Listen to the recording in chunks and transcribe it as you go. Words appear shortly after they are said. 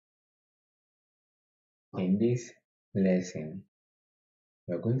In this lesson,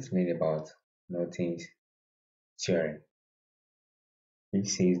 we are going to learn about Norton's theorem, which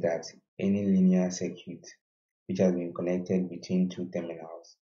says that any linear circuit which has been connected between two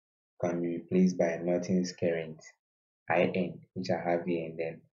terminals can be replaced by Norton's current IN, which I have here, and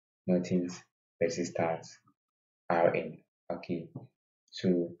then Norton's resistance Rn. Okay, so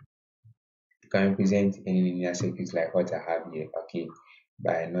you can represent any linear circuit like what I have here, okay,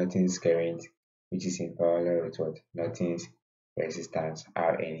 by Norton's current, which is in parallel with what Norton's resistance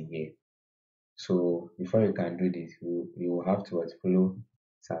Rn here. So before you can do this, you will have to follow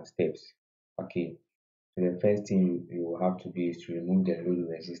some steps. Okay. So the first thing you will have to do is to remove the load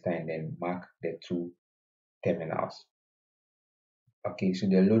resistor and then mark the two terminals. Okay, so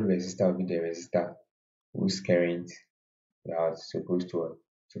the load resistor will be the resistor whose current you are supposed to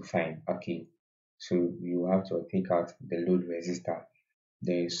find. Okay. So you have to take out the load resistor,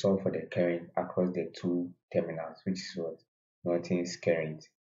 then you solve for the current across the two terminals, which is what Norton's current.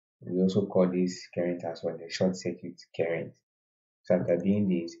 We also call this current as well the short circuit current. So after doing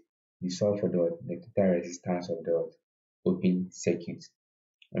this, you solve for the total resistance of the open circuit.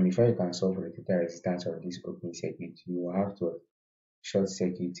 And before you can solve for the total resistance of this open circuit, you will have to short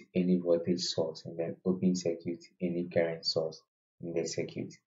circuit any voltage source and then open circuit any current source in the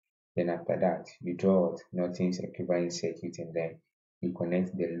circuit. Then after that, you draw out Norton's equivalent circuit and then you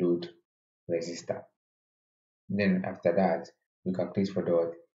connect the load resistor. Then after that, you calculate for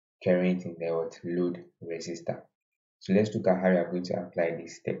the current in the load resistor. So let's look at how you are going to apply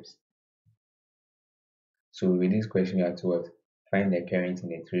these steps. So with this question, you have to find the current in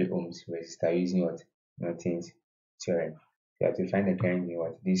the 3 ohms resistor using Norton's theorem. You have to find the current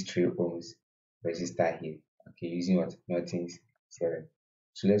in this 3 ohms resistor here. Okay, using Norton's theorem.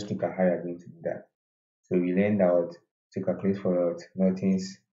 So let's look at how you are going to do that. So we learned out to calculate for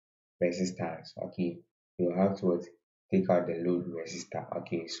Norton's resistance. Okay, you have to take out the load resistor.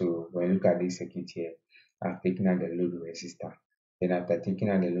 Okay, so when you look at this circuit here, I've taken out the load resistor. Then after taking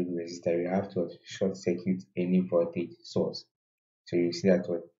out the load resistor, you have to short circuit any voltage source. So you see that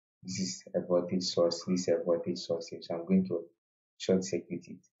this is a voltage source, this is a voltage source here. So I'm going to short circuit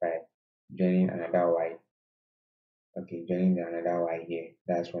it by joining another Y. Okay, joining another Y here.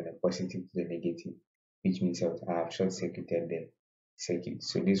 That's from the positive to the negative, which means that I have short circuited the circuit.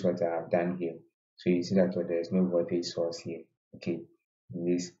 So this is what I have done here. So you see that there is no voltage source here, okay, in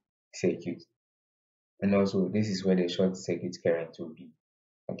this circuit. And also this is where the short circuit current will be.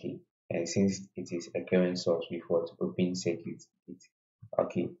 Okay, and since it is a current source with open circuit it.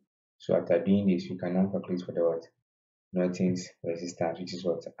 Okay, so after doing this, you can now calculate for the Norton's resistance, which is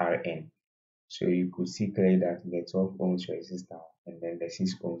Rn. So you could see clearly that the 12 ohms resistor and then the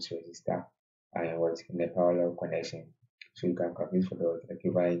 6 ohms resistor are in a parallel connection. So you can calculate for the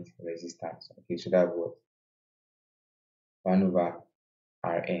equivalent resistance. Okay, so that was 1 over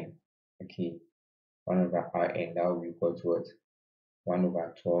Rn. Okay, 1 over Rn, that will be equal to 1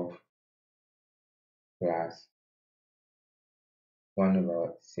 over 12 plus 1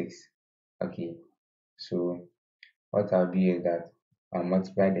 over 6. Okay, so what I'll do is that I'll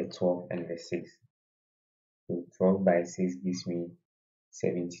multiply the 12 and the 6. So 12 by 6 gives me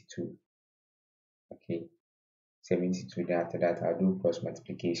 72. Okay, 72. Then after that, I'll do cross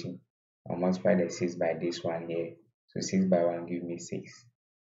multiplication. I'll multiply the 6 by this one here. So 6 by 1 give me 6.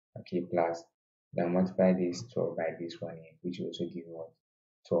 Okay, plus. Then multiply this 12 by this one here, which will also give me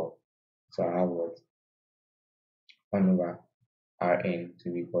 12. So I have 1 over Rn to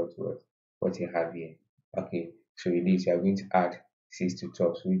be equal to what you have here. Okay, so with this, you are going to add 6 to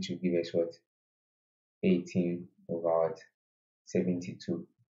 12, so which will give us 18 over 72.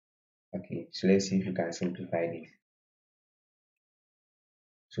 Okay, so let's see if we can simplify this.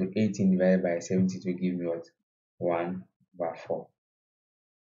 So 18 divided by 72 give me 1 over 4.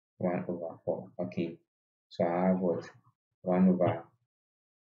 1 over 4. Okay, so I have 1 over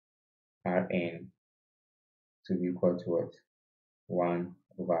Rn to be equal to 1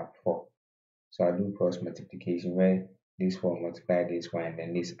 over 4. So I'll do cross multiplication where this 4 multiply this 1 and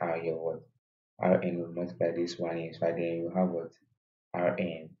then this R here Rn will multiply this 1 here. So then you have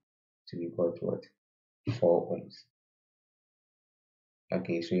Rn to be equal to 4 ohms.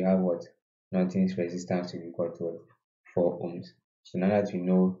 Okay, so you have Norton's resistance to be equal to 4 ohms. So now that you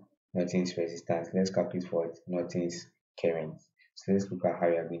know Norton's resistance, let's calculate for Norton's current. So let's look at how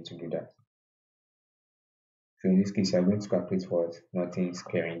you are going to do that. So in this case, you are going to calculate for Norton's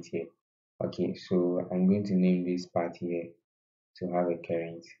current here. Okay, so I'm going to name this part here to have a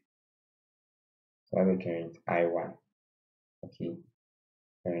current. So have a current I1. Okay,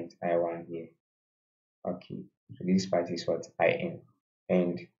 current I1 here. Okay, so this part is IN.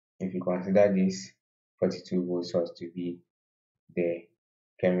 And if you consider this 42 volt source to be the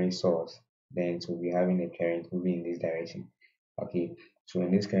current source, then it will be having a current moving in this direction. Okay, so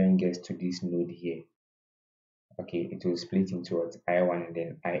when this current gets to this node here, okay, it will split into what I1 and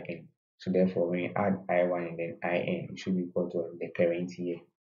then IN. So therefore, when you add I1 and then IN, it should be equal to the current here.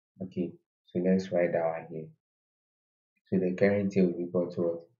 Okay, so let's write that one here. So the current here will be equal to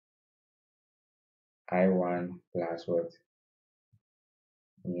what? I1 plus what?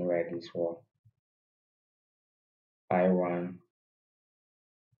 Let me write this one. I1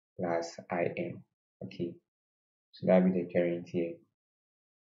 plus IN. Okay, so that will be the current here.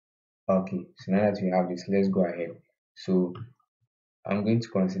 Okay, so now that we have this, let's go ahead. So I'm going to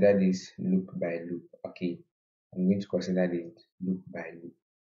consider this loop by loop. Okay, I'm going to consider this loop by loop.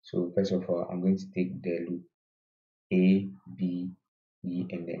 So first of all, I'm going to take the loop A, B, E,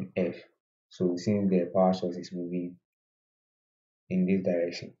 and then F. So since the power source is moving in this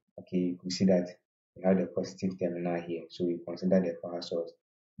direction, okay, we see that we have the positive terminal here. So we consider the power source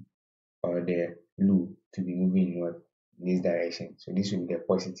or the loop to be moving in what? In this direction. So this will be the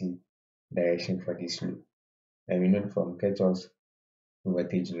positive direction for this loop. And we know from Kirchhoff's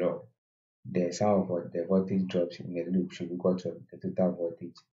voltage law, the sum of what the voltage drops in the loop should be equal to the total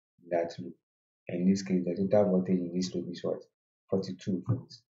voltage in that loop. And in this case, the total voltage in this loop is what? 42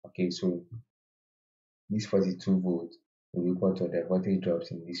 volts. Okay, so this 42 volts will be equal to the voltage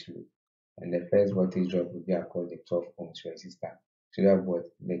drops in this loop. And the first voltage drop will be across the 12 ohms resistor. So that what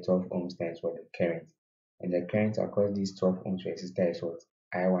the 12 ohms times what the current. And the current across this 12 ohms resistor is what?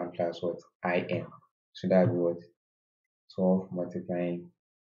 I1 plus what? IN. So that will be what? 12 multiplying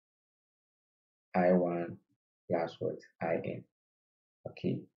I1 plus what? IN.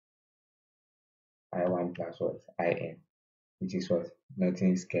 Okay, I1 plus what? IN, which is what?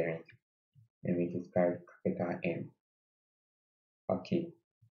 Norton's current. And make it capital N. Okay,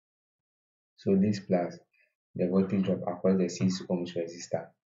 so this plus the voltage drop across the 6 ohms resistor,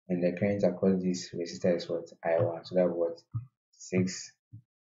 and the current across this resistor is what? I1. So that what? 6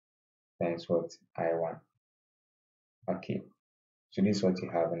 times what? I1. Okay, so this is what you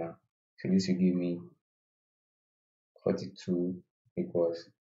have now. So this will give me 42 equals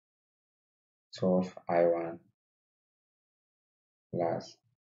 12 I1 plus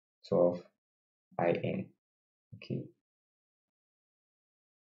 12 IN. Okay,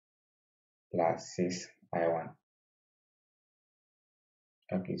 plus 6 I1.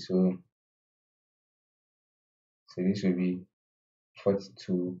 Okay, so this will be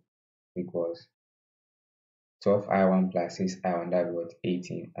 42 equals 12 I1 plus 6 I1, that will be what?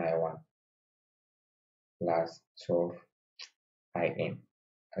 18 I1 plus 12 IN.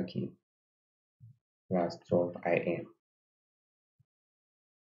 Okay, plus 12 IN.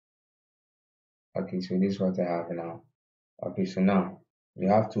 Okay, so this is what I have now. Okay, so now we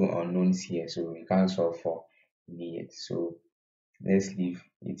have two unknowns here, so we can't solve for V yet. So let's leave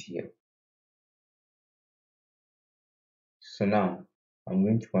it here. So now I'm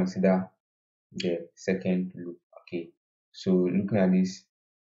going to consider the second loop. Okay, so looking at this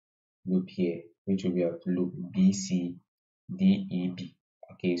loop here, which will be of loop BCDEB.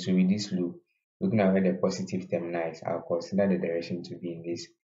 Okay, so with this loop, looking at where the positive terminal is, I'll consider the direction to be in this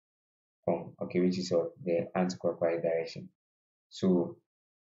form, okay, which is of the anti-clockwise direction. So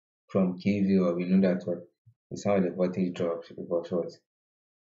from KVL, we know that what the sum of the voltage drops equals what?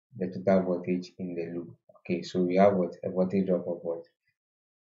 The total voltage in the loop. Okay, so we have what? A voltage drop of what?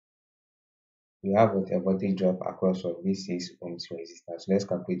 We have what? A voltage drop across of this 6 ohms resistance. So let's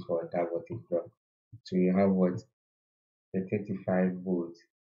calculate for that voltage drop. So we have what? The 35 volts,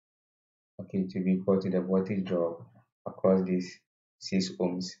 okay, to be equal to the voltage drop across this 6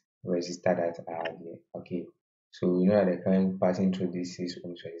 ohms resistor that I have here. Okay, so we know that the current passing through this 6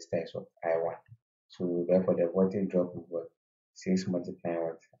 ohms resistor is what? I1. So therefore the voltage drop is what? 6 multiplying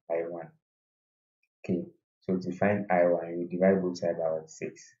what? I1. Okay, so to find I1, we divide both sides by what?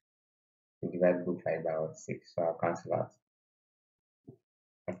 6. We divide both sides by what? 6. So I'll cancel out.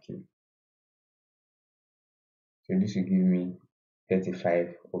 Okay, so this will give me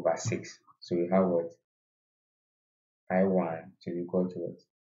 35 over 6. So we have what? I1 to be equal to what?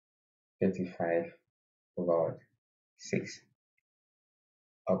 35 over what? 6.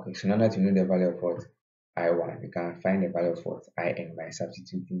 Okay, so now that you know the value of what? I1, you can find the value of what? IN by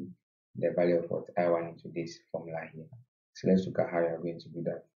substituting the value of what? I1 into this formula here. So let's look at how you are going to do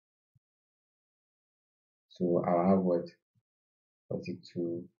that. So I'll have what?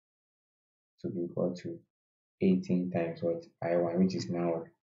 42 to be equal to 18 times what? I1, which is now what?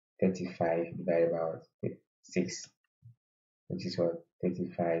 35 divided by what? 6, which is what?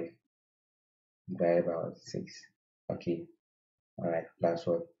 35 divided by what? 6. Okay, alright, plus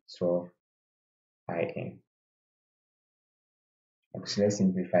what? 12 In. Okay, so let's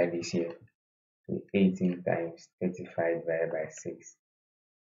simplify this here. So 18 times 35 divided by 6.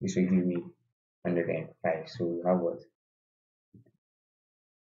 This will give me 105. So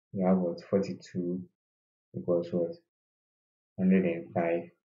we have what 42 equals what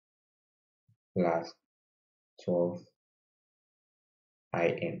 105 plus 12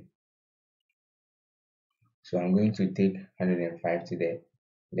 in. So I'm going to take 105 to the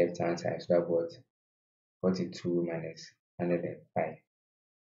left hand side. So that what 42 minus 105.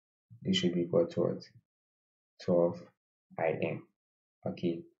 This should be equal to what 12 in.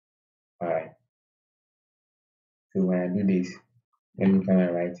 Okay, alright. So when I do this, let me come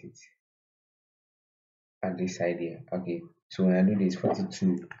and write it at this side here. Okay, so when I do this,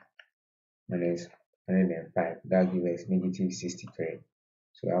 42 minus 105, that gives us negative 63.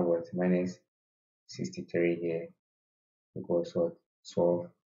 So I have what minus 63 here equals what 12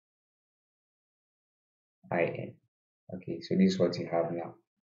 in. Okay, so this is what you have now.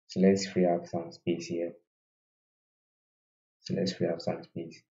 So let's free up some space here. So let's free up some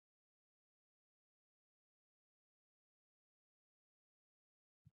space.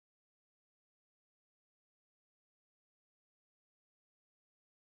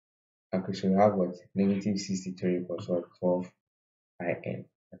 Okay, so we have what negative 63 equals what 12 in.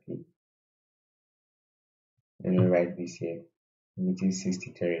 Okay, let me write this here. Negative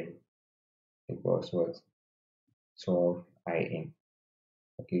 63 equals what 12 in.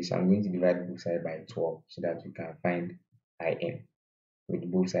 Okay, so I'm going to divide both sides by 12 so that we can find in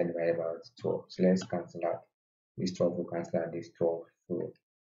with both sides divided by 12. So let's cancel out this 12 will cancel out this 12. So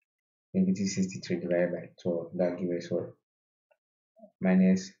negative 63 divided by 12, that gives us what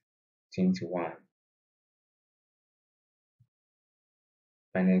minus 21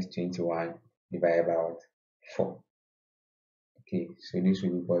 divided by what 4. Okay, so this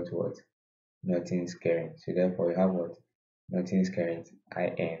will be equal to what Norton's current. So therefore we have what Norton's current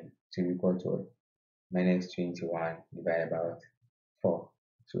in to be equal to what minus 21 divided by what 4.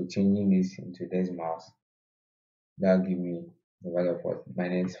 So changing this into decimals, that will give me the value of what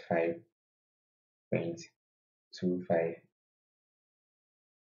minus 5.25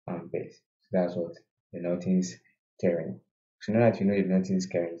 amperes. So that's what the Norton's current. So now that you know the Norton's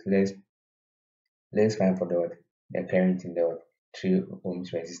current, let's find for the current in the 3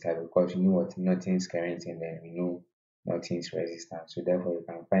 ohms resistor, because you know what Norton's current and then we know Norton's resistance. So therefore you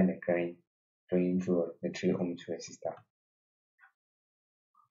can find the current flowing through the 3 ohms resistor.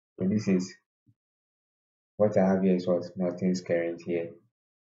 So this is what I have here is what Norton's current here.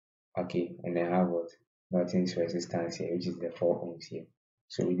 Okay, and then I have what Norton's resistance here, which is the 4 ohms here.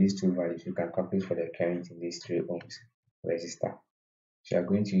 So with these two values, you can calculate for the current in this 3 ohms resistor. So you are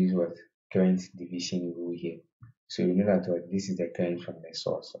going to use what current division rule here. So you know that what this is the current from the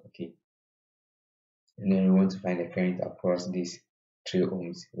source. Okay, and then you want to find the current across this 3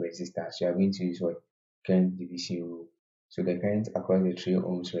 ohms resistor. So you are going to use what current division rule. So the current across the 3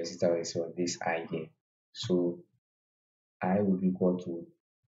 ohms resistor is what this I here. So I will be equal to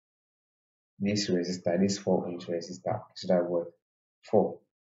this resistor, this 4 ohms resistor. So that what 4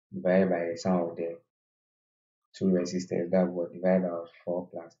 divided by the sum of the two resistors, that what divided by 4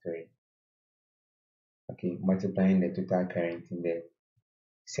 plus 3. Okay, multiplying the total current in the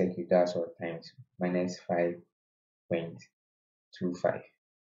circuit, that's what times minus 5.25.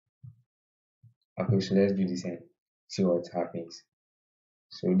 Okay, so let's do this and see what happens.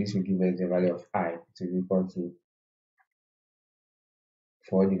 So this will give us the value of I to be equal to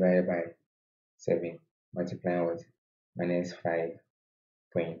 4 divided by 7 multiplying with minus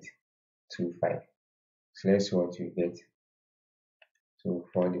 5.25. So let's see what we get. So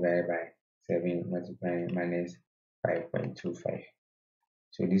 4 divided by 7 multiplying minus 5.25.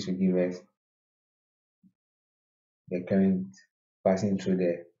 So this will give us the current passing through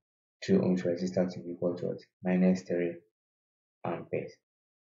the 2 ohms resistor to be equal to minus 3 amperes.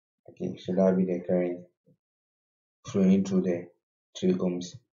 Okay, so that will be the current flowing through the 3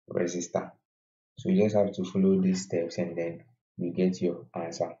 ohms resistor. So you just have to follow these steps and then you get your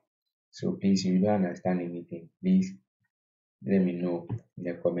answer. So please, if you don't understand anything, please let me know in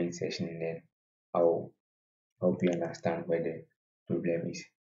the comment section and then I'll help you understand where the problem is.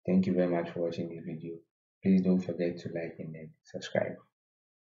 Thank you very much for watching this video. Please don't forget to like and then subscribe.